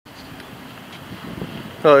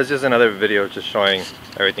So it's just another video just showing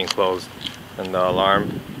everything closed and the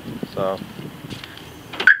alarm. So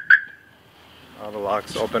all the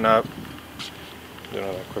locks open up. Do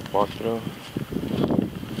another quick walkthrough.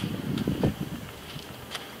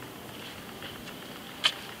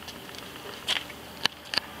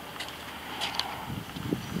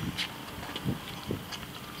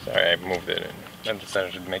 Sorry, I moved it and I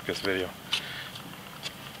decided to make this video.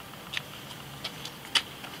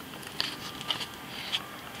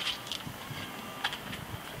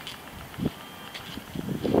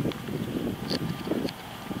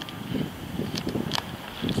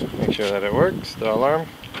 Make sure that it works, the alarm,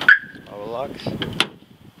 all the locks. And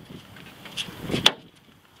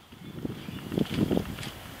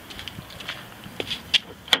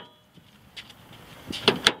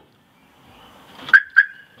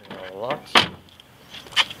all the locks.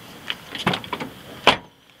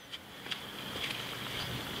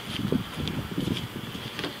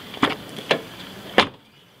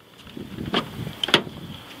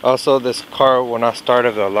 Also, this car will not start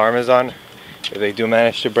if the alarm is on. If they do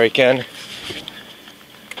manage to break in, it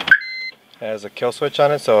has a kill switch on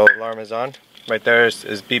it, so alarm is on. Right there is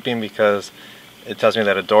beeping because it tells me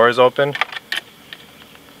that a door is open.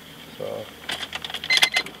 So, and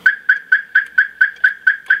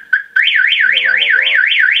the alarm will go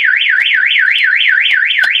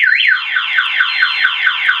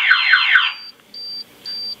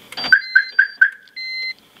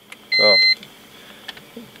off.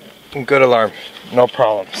 So, good alarm, no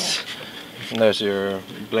problems. And there's your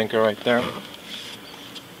blinker right there.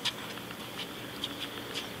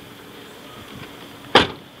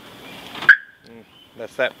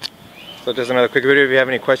 That's that. So just another quick video. If you have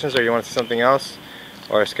any questions or you want to see something else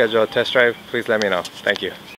or schedule a test drive, please let me know. Thank you.